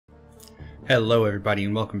Hello everybody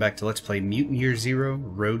and welcome back to Let's Play Mutant Year Zero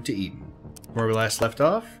Road to Eden. Where we last left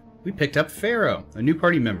off, we picked up Pharaoh, a new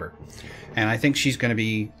party member. And I think she's going to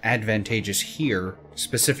be advantageous here,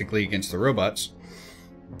 specifically against the robots,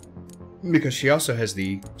 because she also has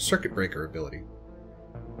the circuit breaker ability.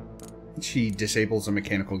 She disables a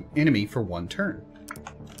mechanical enemy for 1 turn.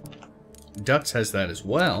 Dux has that as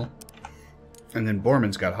well. And then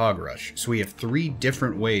Borman's got Hog Rush. So we have 3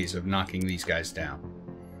 different ways of knocking these guys down.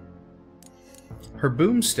 Her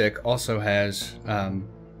boomstick also has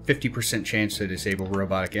 50% chance to disable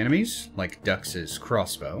robotic enemies, like Dux's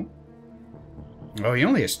crossbow. Oh, he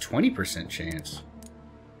only has 20% chance.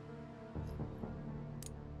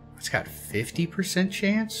 It's got 50%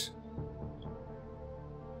 chance?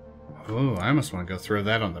 Oh, I almost want to go throw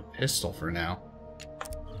that on the pistol for now.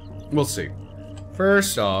 We'll see.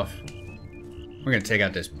 First off, we're going to take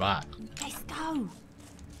out this bot. Let's go.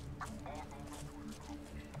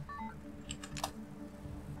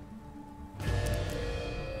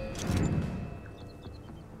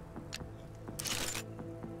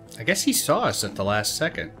 I guess he saw us at the last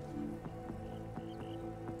second.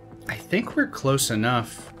 I think we're close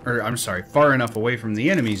enough, or I'm sorry, far enough away from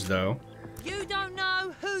the enemies though. You don't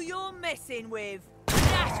know who you're messing with.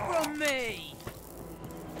 That's from me.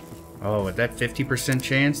 Oh, with that 50%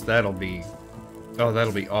 chance, that'll be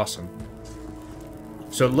awesome.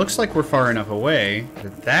 So it looks like we're far enough away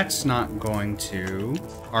that that's not going to,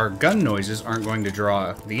 our gun noises aren't going to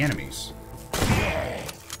draw the enemies.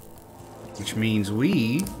 Which means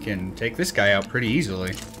we can take this guy out pretty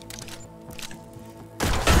easily.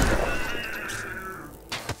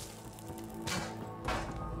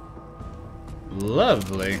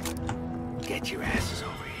 Lovely. Get your asses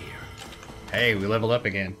over here. Hey, we leveled up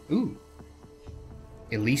again. Ooh.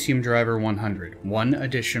 Elysium Driver 100. 1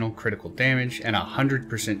 additional critical damage and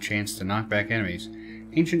 100% chance to knock back enemies.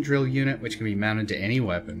 Ancient Drill Unit which can be mounted to any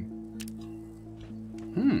weapon.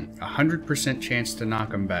 100% chance to knock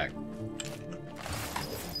them back.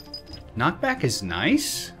 Knockback is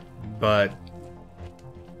nice, but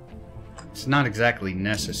it's not exactly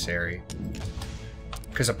necessary.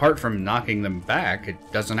 Because apart from knocking them back, it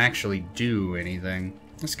doesn't actually do anything.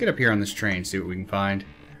 Let's get up here on this train, see what we can find.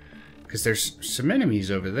 Because there's some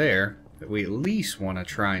enemies over there that we at least want to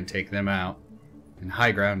try and take them out. And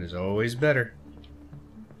high ground is always better.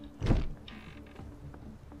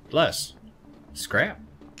 Plus, scrap.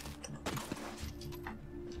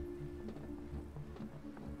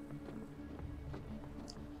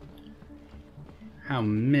 How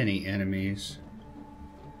many enemies?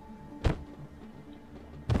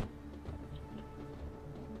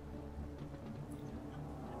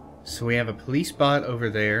 So we have a police bot over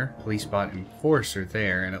there, police bot enforcer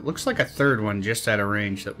there, and it looks like a third one just at a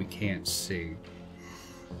range that we can't see.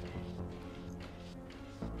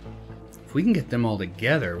 If we can get them all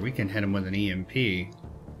together, we can hit them with an EMP.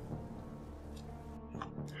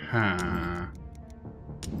 Huh.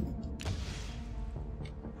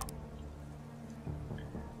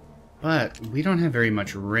 But we don't have very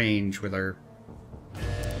much range with our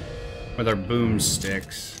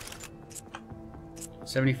boomsticks.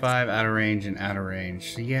 75 out of range and out of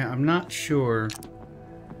range. So yeah, I'm not sure.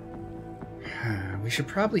 We should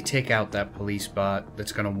probably take out that police bot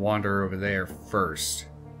that's going to wander over there first.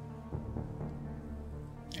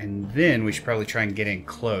 And then we should probably try and get in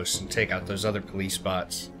close and take out those other police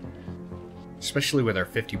bots. Especially with our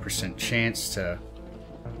 50% chance to...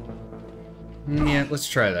 Yeah, let's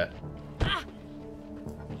try that.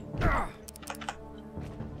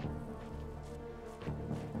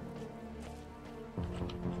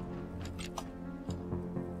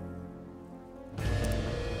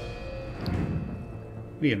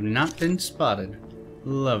 We have not been spotted.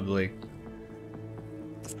 Lovely.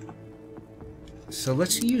 So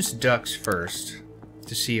let's use Dux first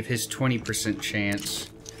to see if his 20%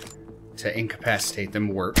 chance to incapacitate them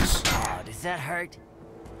works. Oh, does that hurt?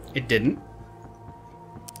 It didn't.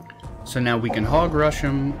 So now we can hog rush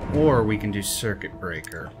him, or we can do circuit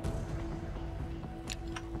breaker.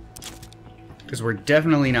 Because we're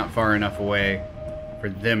definitely not far enough away for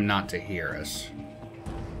them not to hear us.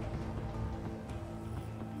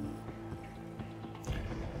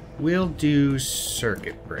 We'll do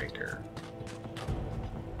circuit breaker.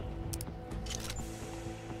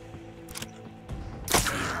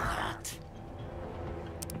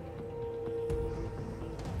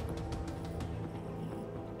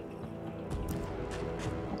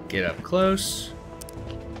 Get up close.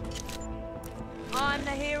 I'm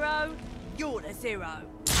the hero, you're the zero.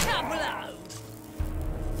 Tableau!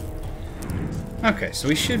 Okay, so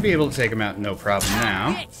we should be able to take him out no problem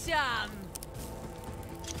now. Get some!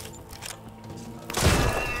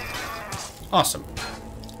 Awesome.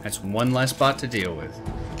 That's one less bot to deal with.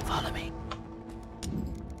 Follow me.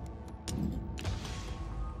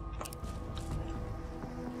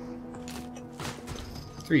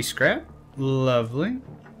 Three scrap. Lovely.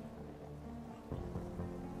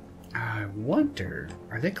 I wonder,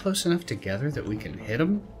 are they close enough together that we can hit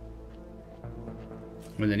them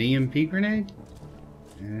with an EMP grenade?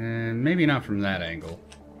 And maybe not from that angle.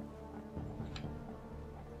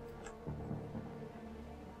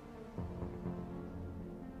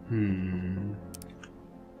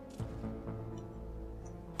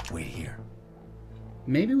 Wait here.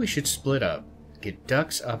 Maybe we should split up. Get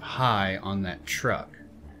ducks up high on that truck.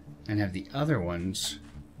 And have the other ones...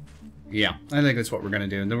 Yeah, I think that's what we're going to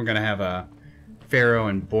do. And then we're going to have Pharaoh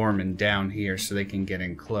and Borman down here so they can get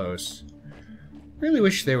in close. Really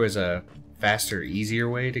wish there was a faster, easier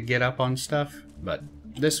way to get up on stuff. But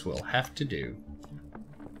this will have to do.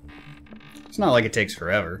 It's not like it takes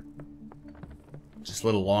forever. Just a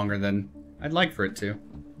little longer than I'd like for it to.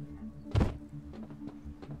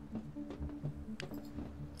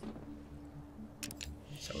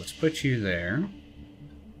 So let's put you there.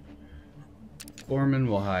 Borman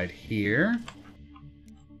will hide here.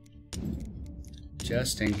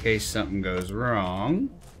 Just in case something goes wrong,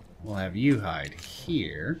 we'll have you hide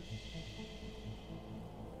here.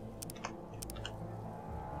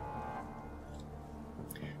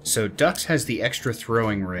 So Dux has the extra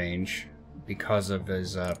throwing range because of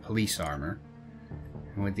his police armor.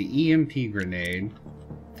 And with the EMP grenade,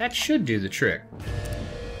 that should do the trick.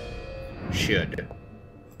 Should.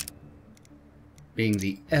 Being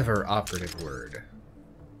the ever-operative word.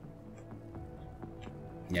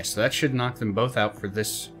 Yeah, so that should knock them both out for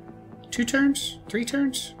this 2 turns? 3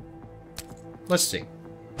 turns? Let's see.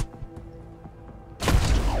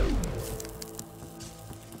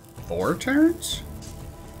 4 turns?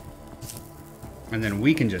 And then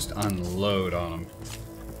we can just unload on them.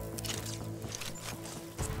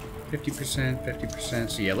 50%, 50%.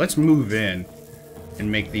 So yeah, let's move in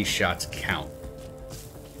and make these shots count.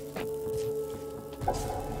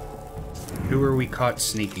 Who are we caught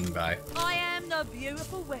sneaking by? I am the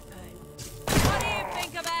beautiful weapon. What do you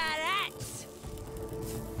think about that?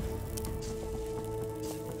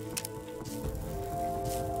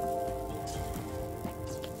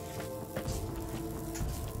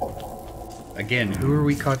 Again, who are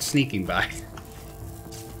we caught sneaking by?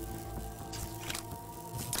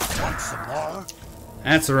 Want some more?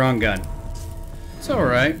 That's the wrong gun. It's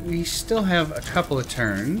alright, we still have a couple of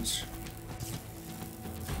turns.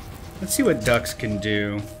 Let's see what Dux can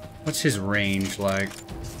do. What's his range like?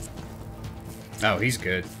 Oh, he's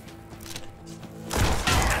good.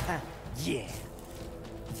 Yeah.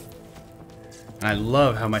 And I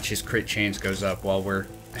love how much his crit chance goes up while we're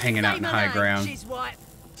hanging out in high ground. She's white.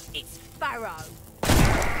 It's Pharaoh.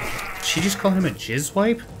 She just called him a jizz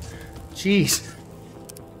wipe? Jeez.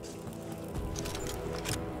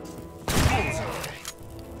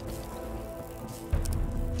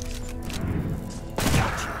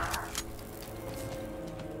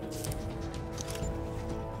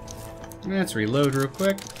 Let's reload real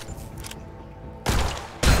quick.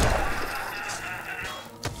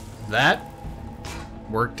 That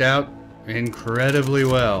worked out incredibly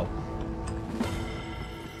well.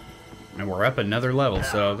 And we're up another level,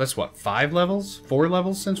 so that's what, 5 levels? 4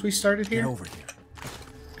 levels since we started here? Get over here.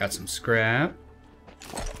 Got some scrap.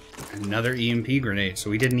 Another EMP grenade, so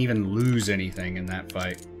we didn't even lose anything in that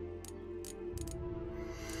fight.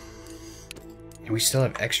 And we still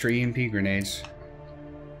have extra EMP grenades.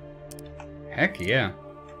 Heck yeah.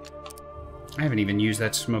 I haven't even used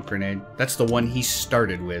that smoke grenade. That's the one he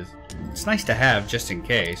started with. It's nice to have just in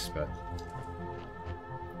case, but...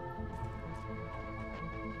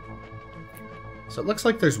 So it looks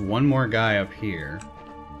like there's one more guy up here.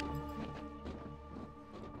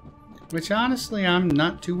 Which honestly I'm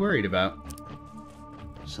not too worried about.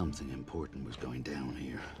 Something important was going down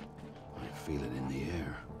here. I feel it in the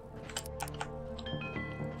air.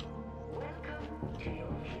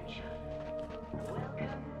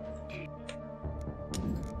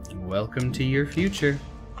 Welcome to your future.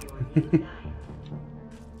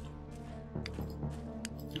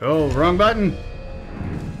 Oh, wrong button.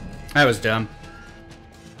 That was dumb.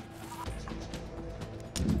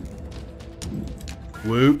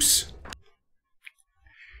 Whoops.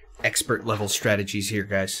 Expert level strategies here,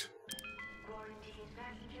 guys.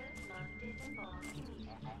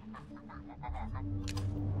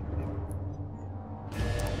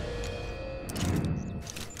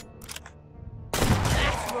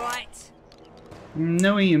 That's right.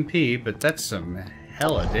 No EMP, but that's some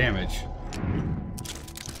hella damage.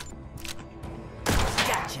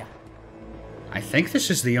 Gotcha. I think this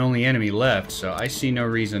is the only enemy left, so I see no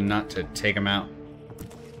reason not to take him out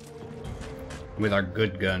with our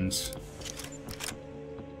good guns.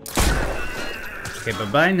 Okay,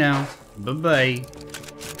 bye-bye now. Bye-bye.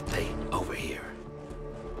 Hey, over here.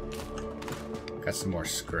 Got some more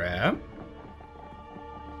scrap.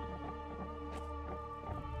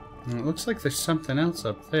 It looks like there's something else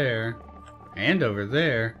up there. And over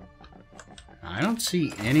there. I don't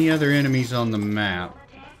see any other enemies on the map.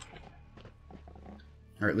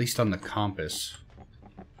 Or at least on the compass.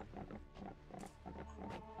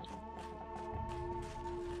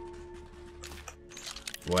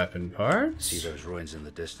 Weapon parts. See those ruins in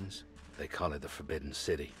the distance? They call it the Forbidden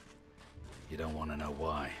City. You don't want to know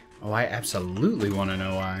why. Oh, I absolutely want to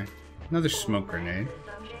know why. Another smoke grenade.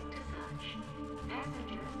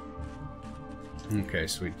 Okay,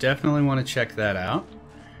 so we definitely want to check that out.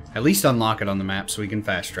 At least unlock it on the map so we can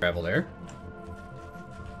fast travel there.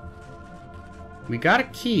 We got a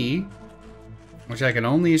key, which I can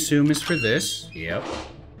only assume is for this. Yep.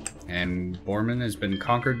 And Borman has been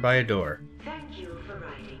conquered by a door. Thank you for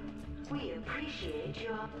writing. We appreciate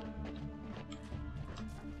your...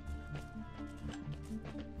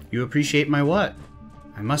 You appreciate my what?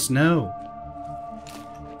 I must know.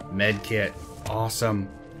 Medkit. Awesome.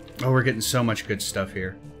 Oh, we're getting so much good stuff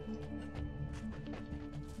here.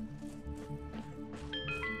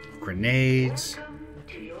 Grenades.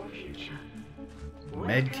 To your future.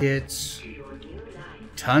 Medkits. To your new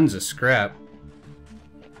life. Tons of scrap.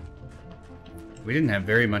 We didn't have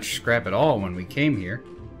very much scrap at all when we came here.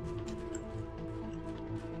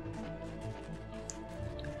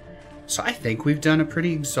 So I think we've done a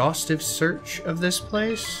pretty exhaustive search of this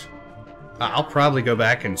place. I'll probably go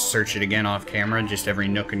back and search it again off camera, just every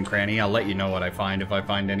nook and cranny. I'll let you know what I find if I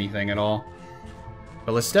find anything at all.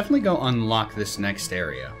 But let's definitely go unlock this next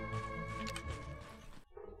area.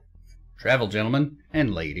 Travel, gentlemen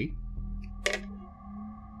and lady.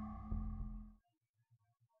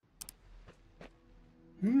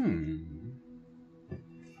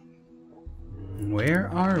 Where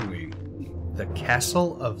are we? The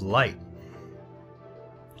Castle of Light.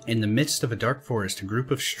 In the midst of a dark forest, a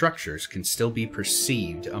group of structures can still be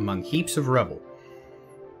perceived among heaps of rubble.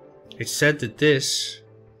 It's said that this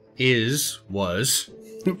was...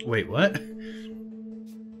 Wait, what?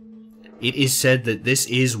 It is said that this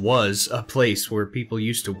was a place where people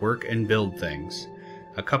used to work and build things.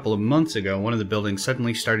 A couple of months ago, one of the buildings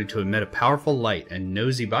suddenly started to emit a powerful light, and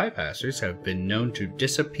nosy bypassers have been known to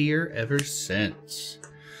disappear ever since.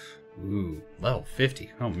 Ooh, level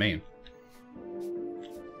 50. Oh, man.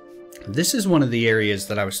 This is one of the areas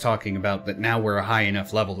that I was talking about that now we're a high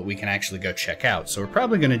enough level that we can actually go check out. So we're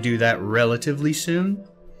probably going to do that relatively soon.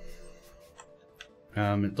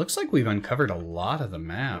 It looks like we've uncovered a lot of the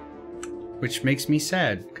map, which makes me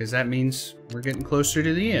sad, because that means we're getting closer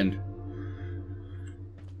to the end.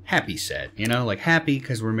 Happy sad, you know? Like happy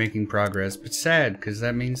because we're making progress, but sad because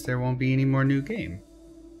that means there won't be any more new game.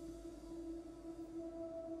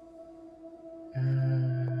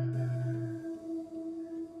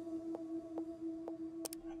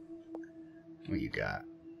 What you got?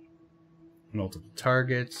 Multiple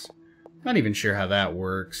targets. Not even sure how that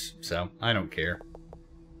works, so I don't care.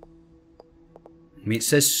 I mean, it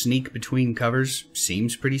says sneak between covers.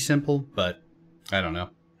 Seems pretty simple, but I don't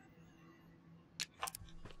know.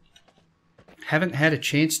 Haven't had a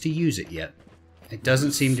chance to use it yet. It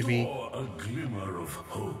doesn't seem to be... A glimmer of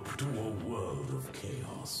hope to a world of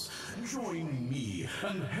chaos. Join me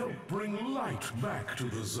and help bring light back to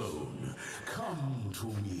the zone. Come to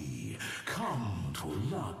me. Come to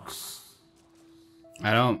Lux.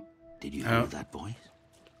 I don't... Did you hear that voice?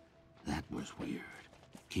 That was weird.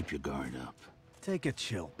 Keep your guard up. Take a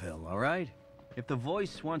chill pill, all right? If the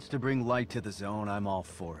voice wants to bring light to the zone, I'm all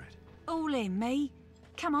for it. All in, me.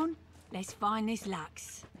 Come on, let's find this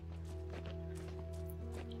Lux.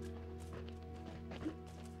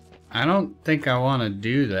 I don't think I want to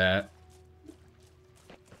do that.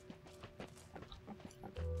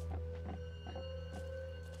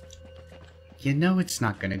 You know it's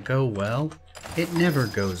not going to go well. It never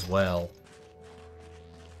goes well.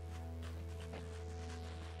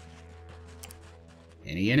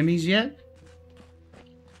 Any enemies yet?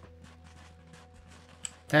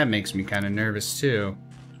 That makes me kind of nervous too.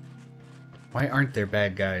 Why aren't there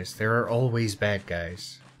bad guys? There are always bad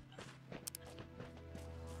guys.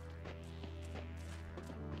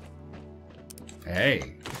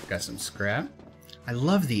 Hey, got some scrap. I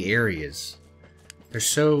love the areas. They're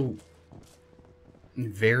so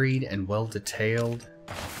varied and well detailed.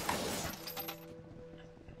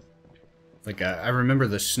 Like, I remember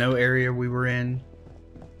the snow area we were in.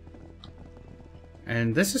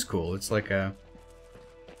 And this is cool. It's like a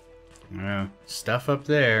Stuff up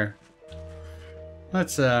there.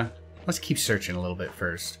 Let's keep searching a little bit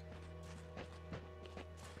first.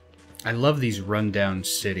 I love these rundown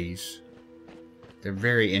cities. They're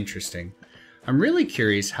very interesting. I'm really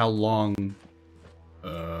curious how long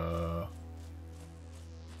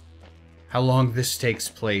this takes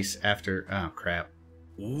place after... Oh, crap.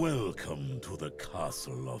 Welcome to the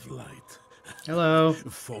Castle of Light. Hello.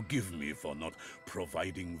 Forgive me for not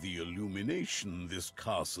providing the illumination this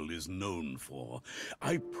castle is known for.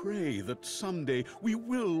 I pray that someday we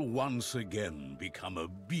will once again become a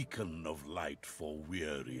beacon of light for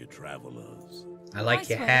weary travelers. I like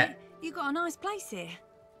your hat. You got a nice place here.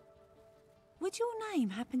 Would your name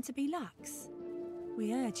happen to be Lux?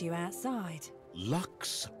 We heard you outside.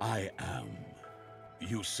 Lux I am.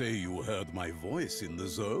 You say you heard my voice in the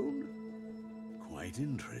zone? Quite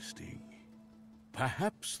interesting.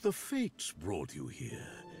 Perhaps the fates brought you here.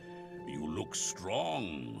 You look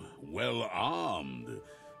strong, well-armed.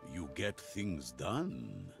 You get things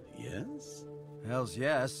done, yes? Hells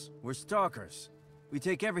yes. We're stalkers. We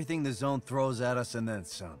take everything the zone throws at us and then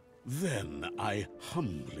some. Then I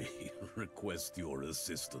humbly request your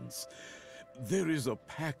assistance. There is a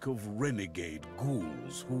pack of renegade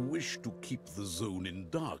ghouls who wish to keep the zone in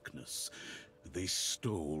darkness. They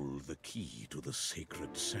stole the key to the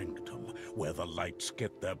sacred sanctum, where the lights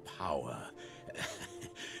get their power.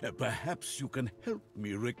 Perhaps you can help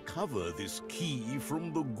me recover this key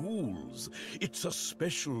from the ghouls. It's a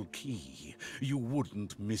special key. You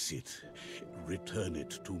wouldn't miss it. Return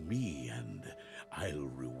it to me, and I'll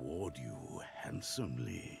reward you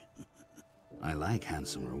handsomely. I like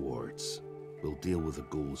handsome rewards. We'll deal with the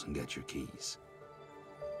ghouls and get your keys.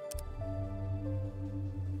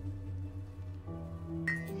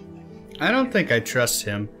 I don't think I trust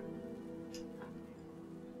him.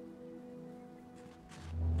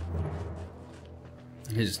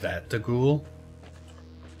 Is that the ghoul?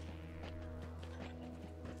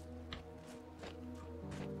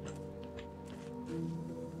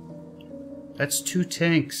 That's 2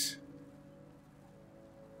 tanks.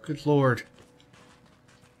 Good lord.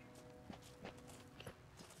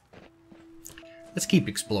 Let's keep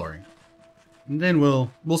exploring. And then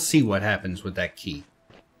we'll see what happens with that key.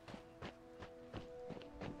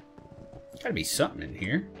 Gotta be something in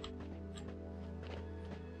here.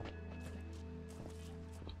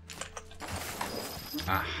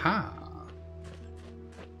 Aha.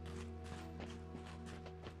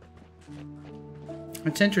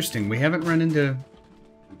 That's interesting. We haven't run into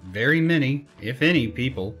very many, if any,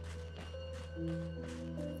 people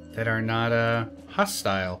that are not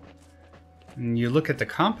hostile. And you look at the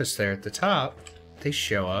compass there at the top, they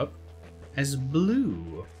show up as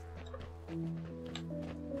blue.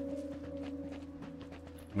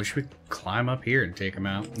 Wish we could climb up here and take them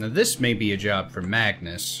out. Now this may be a job for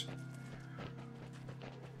Magnus,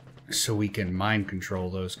 so we can mind control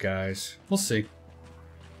those guys. We'll see.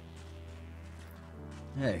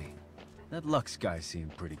 Hey, that Lux guy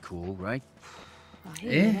seemed pretty cool, right? I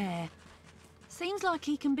hear you there. Seems like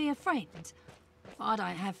he can be a friend. I don't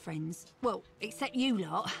have friends. Well, except you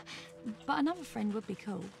lot. But another friend would be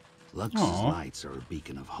cool. Lux's lights are a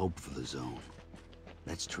beacon of hope for the zone.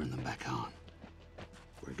 Let's turn them back on.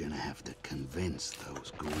 We're gonna have to convince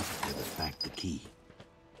those ghouls to give us back the key.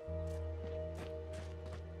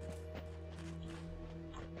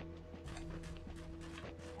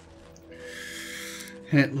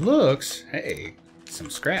 And it looks... Hey,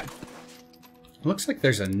 some scrap. It looks like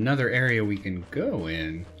there's another area we can go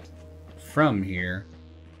in from here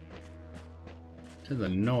to the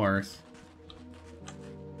north.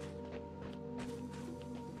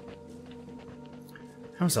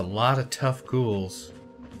 That was a lot of tough ghouls.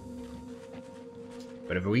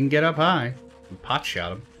 But if we can get up high, we pot shot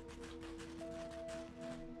them.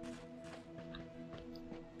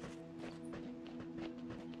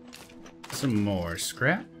 Some more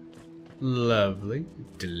scrap. Lovely,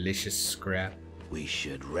 delicious scrap. We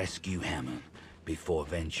should rescue Hammond before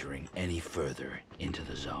venturing any further into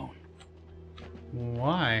the zone.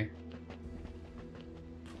 Why?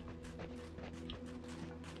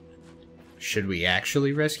 Should we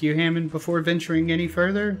actually rescue Hammond before venturing any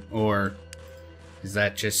further? Or is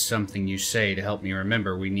that just something you say to help me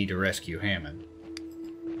remember we need to rescue Hammond?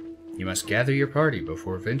 You must gather your party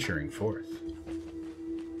before venturing forth.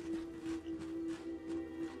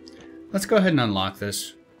 Let's go ahead and unlock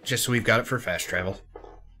this, just so we've got it for fast travel.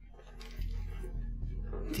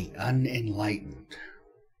 The Unenlightened.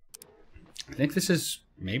 I think this is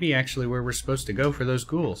maybe actually where we're supposed to go for those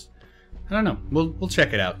ghouls. I don't know. We'll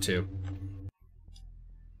check it out too.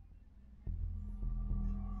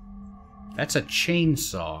 That's a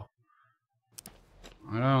chainsaw.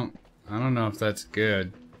 I I don't know if that's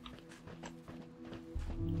good.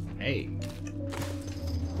 Hey.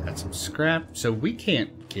 Got some scrap. So we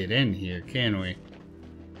can't get in here, can we?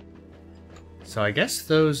 So I guess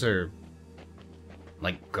those are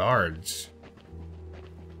like guards.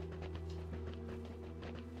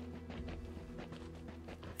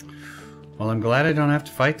 Well, I'm glad I don't have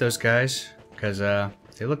to fight those guys, because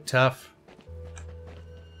they look tough.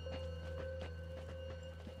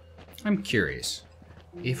 I'm curious.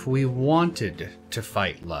 If we wanted to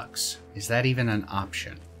fight Lux, is that even an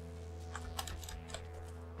option?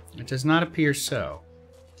 It does not appear so.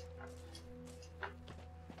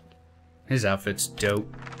 His outfit's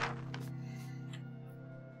dope.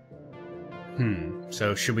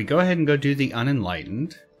 So should we go ahead and go do the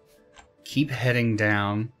Unenlightened? Keep heading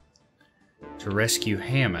down to rescue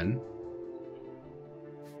Hammond.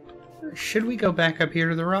 Or should we go back up here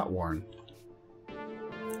to the Rotwarren?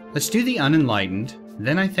 Let's do the Unenlightened.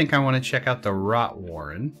 Then I think I want to check out the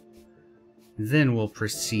Rotwarren. Then we'll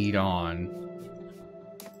proceed on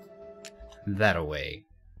that way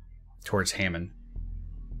towards Hammond.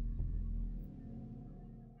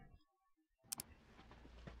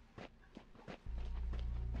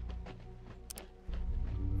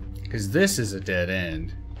 Because this is a dead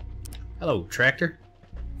end. Hello, tractor.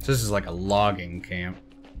 So this is like a logging camp.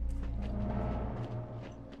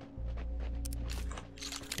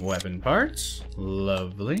 Weapon parts.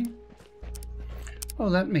 Lovely. Oh,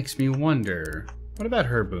 that makes me wonder. What about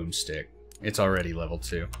her boomstick? It's already level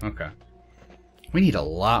 2. Okay. We need a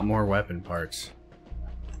lot more weapon parts.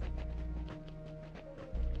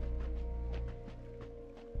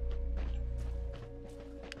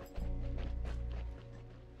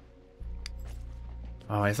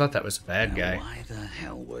 Oh, I thought that was a bad guy. Why the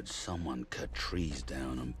hell would someone cut trees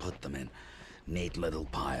down and put them in neat little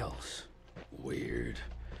piles? Weird.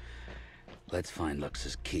 Let's find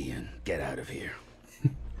Lux's key and get out of here.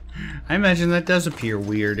 I imagine that does appear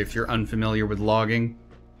weird if you're unfamiliar with logging.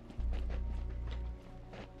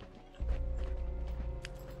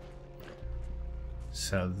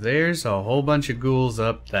 So there's a whole bunch of ghouls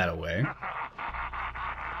up that way.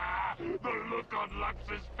 The look on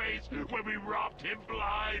Lux's face when we robbed him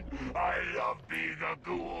blind. I love being a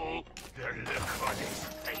ghoul. The look on his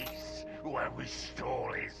face when we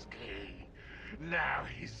stole his key. Now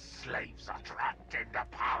his slaves are trapped in the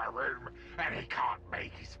power room, and he can't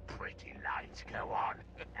make his pretty lights go on.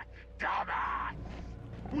 Dumbass!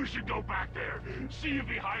 We should go back there, see if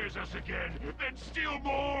he hires us again, then steal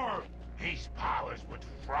more! His powers would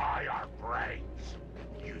fry our brains.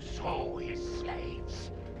 You saw his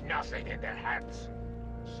slaves. Nothing in their hands.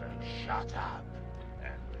 So shut up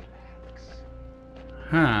and relax.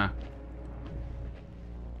 Huh.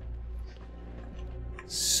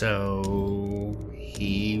 So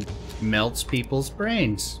he melts people's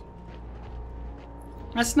brains.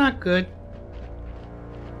 That's not good.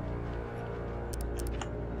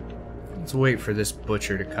 Let's wait for this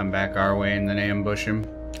butcher to come back our way and then ambush him.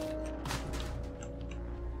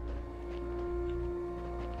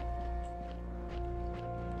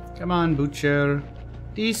 Come on, butcher.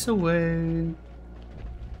 This away.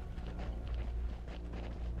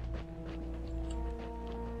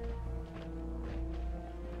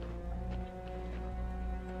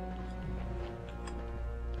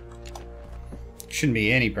 Shouldn't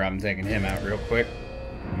be any problem taking him out real quick.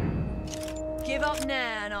 Give up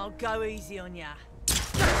now and I'll go easy on ya.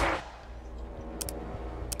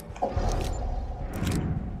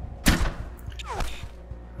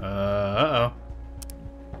 Uh-oh.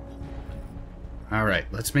 Alright,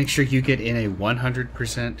 let's make sure you get in a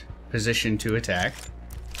 100% position to attack.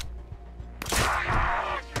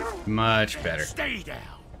 Much better. Stay down.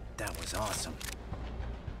 That was awesome.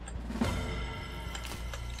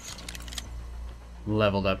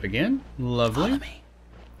 Leveled up again. Lovely.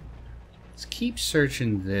 Let's keep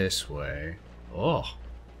searching this way. Oh.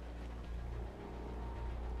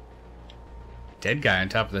 Dead guy on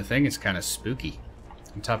top of the thing is kind of spooky.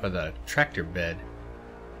 On top of the tractor bed.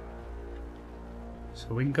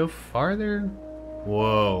 So we can go farther?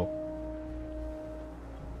 Whoa.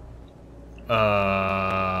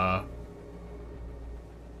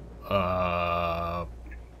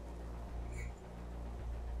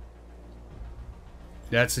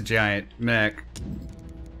 That's a giant mech.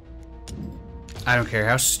 I don't care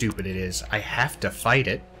how stupid it is. I have to fight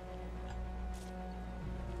it.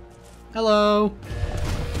 Hello.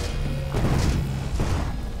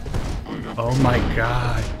 Oh my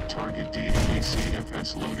god. Target DAC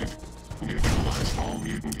defense loaded. Neutralize all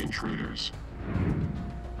mutant intruders.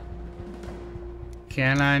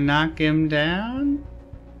 Can I knock him down?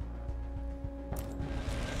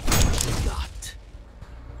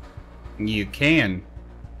 You can.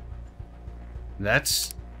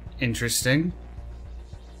 That's interesting.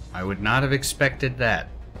 I would not have expected that.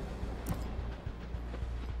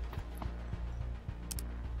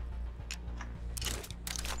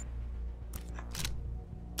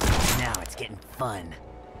 Now it's getting fun.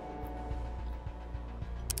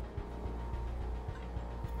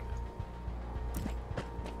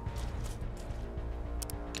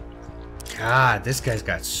 God, this guy's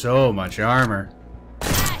got so much armor.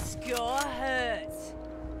 That's gotta hurt.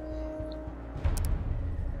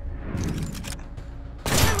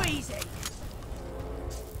 Too easy.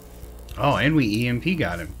 Oh, and we EMP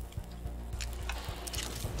got him.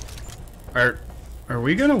 Are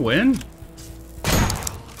we gonna win?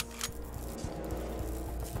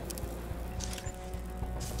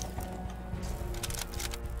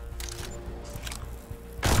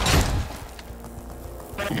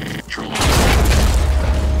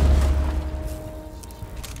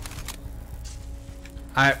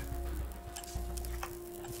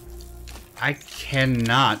 I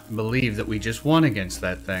cannot believe that we just won against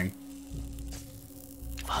that thing.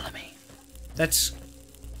 Follow me. That's...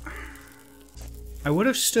 I would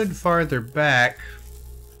have stood farther back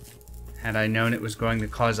had I known it was going to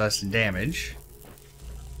cause us damage.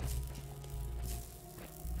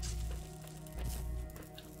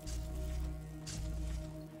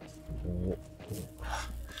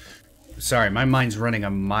 Sorry, my mind's running a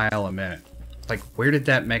mile a minute. Like, where did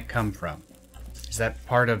that mech come from? Is that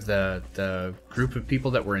part of the group of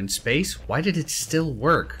people that were in space? Why did it still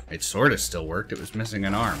work? It sort of still worked. It was missing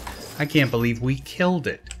an arm. I can't believe we killed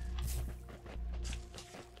it.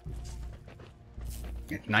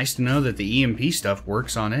 It's nice to know that the EMP stuff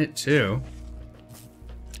works on it, too.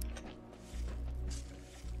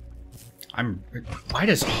 Why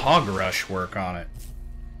does Hog Rush work on it?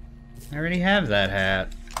 I already have that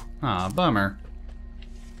hat. Aw, bummer.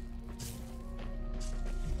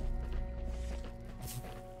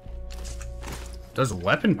 Those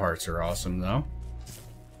weapon parts are awesome, though.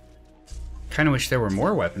 Kinda wish there were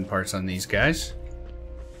more weapon parts on these guys.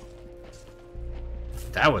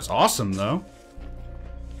 That was awesome, though.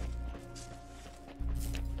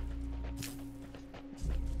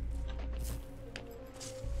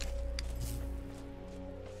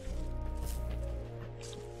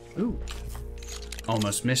 Ooh.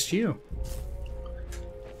 Almost missed you.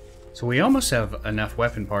 So we almost have enough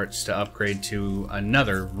weapon parts to upgrade to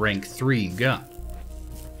another rank 3 gun,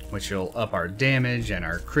 which will up our damage and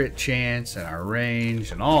our crit chance and our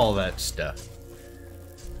range and all that stuff.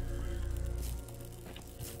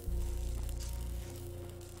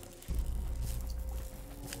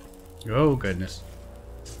 Oh goodness.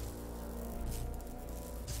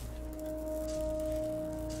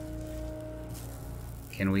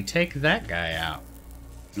 Can we take that guy out?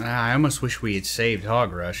 I almost wish we had saved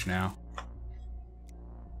Hog Rush now.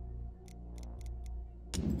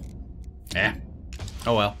 Eh.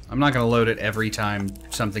 Oh well, I'm not gonna load it every time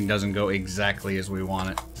something doesn't go exactly as we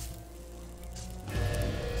want it.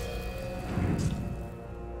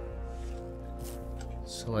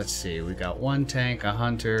 So let's see, we got one tank, a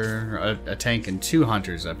hunter, a tank and 2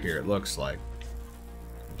 hunters up here, it looks like.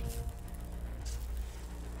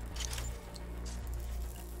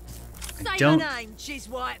 Say my name,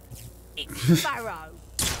 Jizzwipe. It's Sparrow.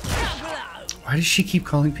 Why does she keep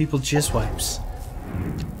calling people Jizzwipes?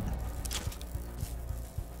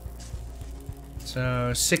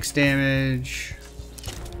 So 6 damage,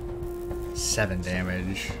 7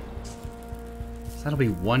 damage. So that'll be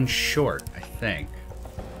 1 short, I think.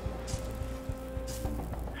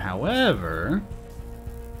 However,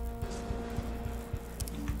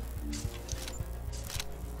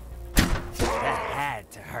 That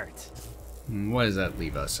had to hurt. what does that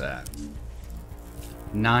leave us at?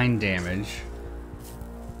 9 damage.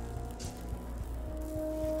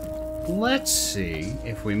 Let's see,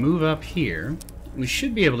 if we move up here, we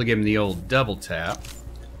should be able to give him the old double tap,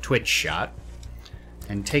 twitch shot,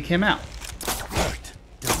 and take him out. Worked,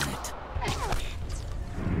 don't it?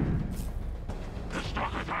 The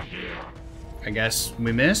stalkers are here. I guess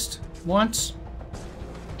we missed once.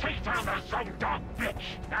 Take down that some dog bitch.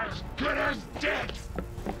 As good as dead.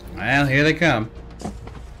 Well, here they come.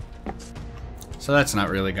 So that's not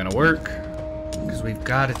really gonna work, because we've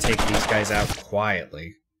got to take these guys out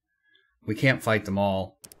quietly. We can't fight them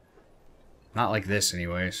all. Not like this,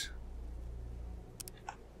 anyways.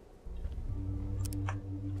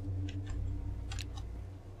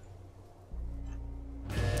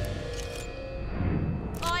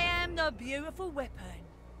 I am the beautiful weapon.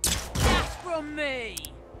 That's from me.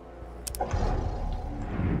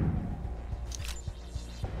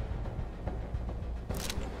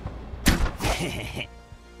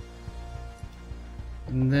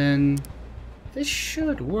 And then this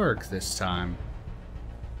should work this time.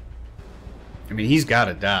 I mean, he's got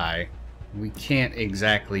to die. We can't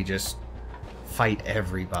exactly just fight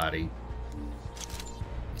everybody.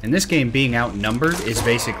 In this game, being outnumbered is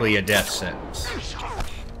basically a death sentence.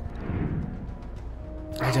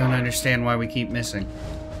 I don't understand why we keep missing.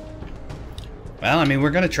 Well, I mean,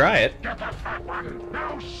 we're gonna try it. Get that fat one.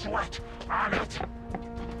 No sweat on it.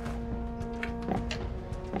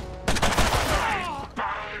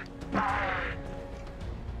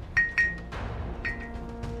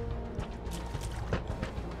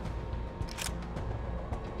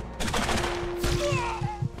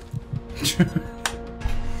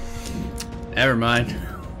 Never mind.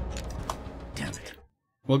 Damn it.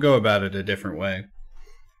 We'll go about it a different way.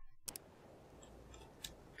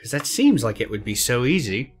 Because that seems like it would be so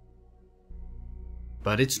easy.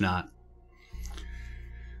 But it's not.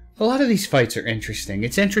 A lot of these fights are interesting.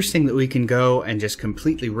 It's interesting that we can go and just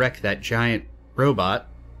completely wreck that giant robot,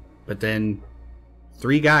 but then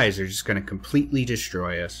 3 guys are just going to completely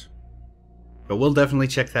destroy us. But we'll definitely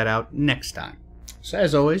check that out next time. So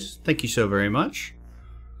as always, thank you so very much.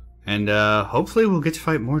 And hopefully we'll get to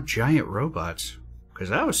fight more giant robots, because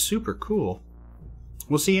that was super cool.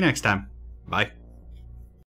 We'll see you next time. Bye.